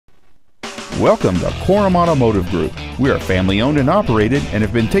Welcome to Korum Automotive Group. We are family owned and operated and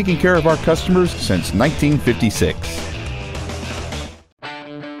have been taking care of our customers since 1956.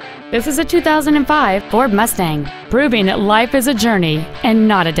 This is a 2005 Ford Mustang, proving that life is a journey and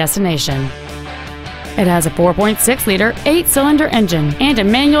not a destination. It has a 4.6-liter, 8-cylinder engine and a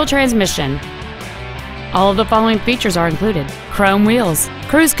manual transmission. All of the following features are included: chrome wheels,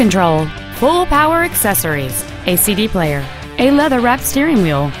 cruise control, full power accessories, a CD player, a leather-wrapped steering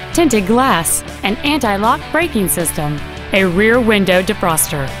wheel, tinted glass, an anti-lock braking system, a rear window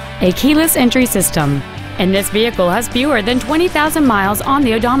defroster, a keyless entry system, and this vehicle has fewer than 20,000 miles on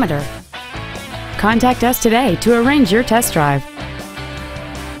the odometer. Contact us today to arrange your test drive.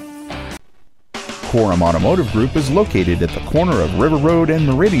 Korum Automotive Group is located at the corner of River Road and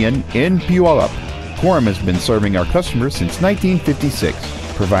Meridian in Puyallup. Korum has been serving our customers since 1956,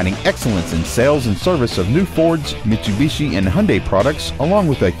 providing excellence in sales and service of new Fords, Mitsubishi, and Hyundai products, along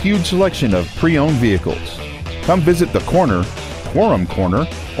with a huge selection of pre-owned vehicles. Come visit the corner, Korum Corner,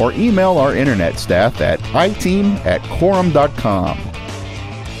 or email our internet staff at iteam@korum.com.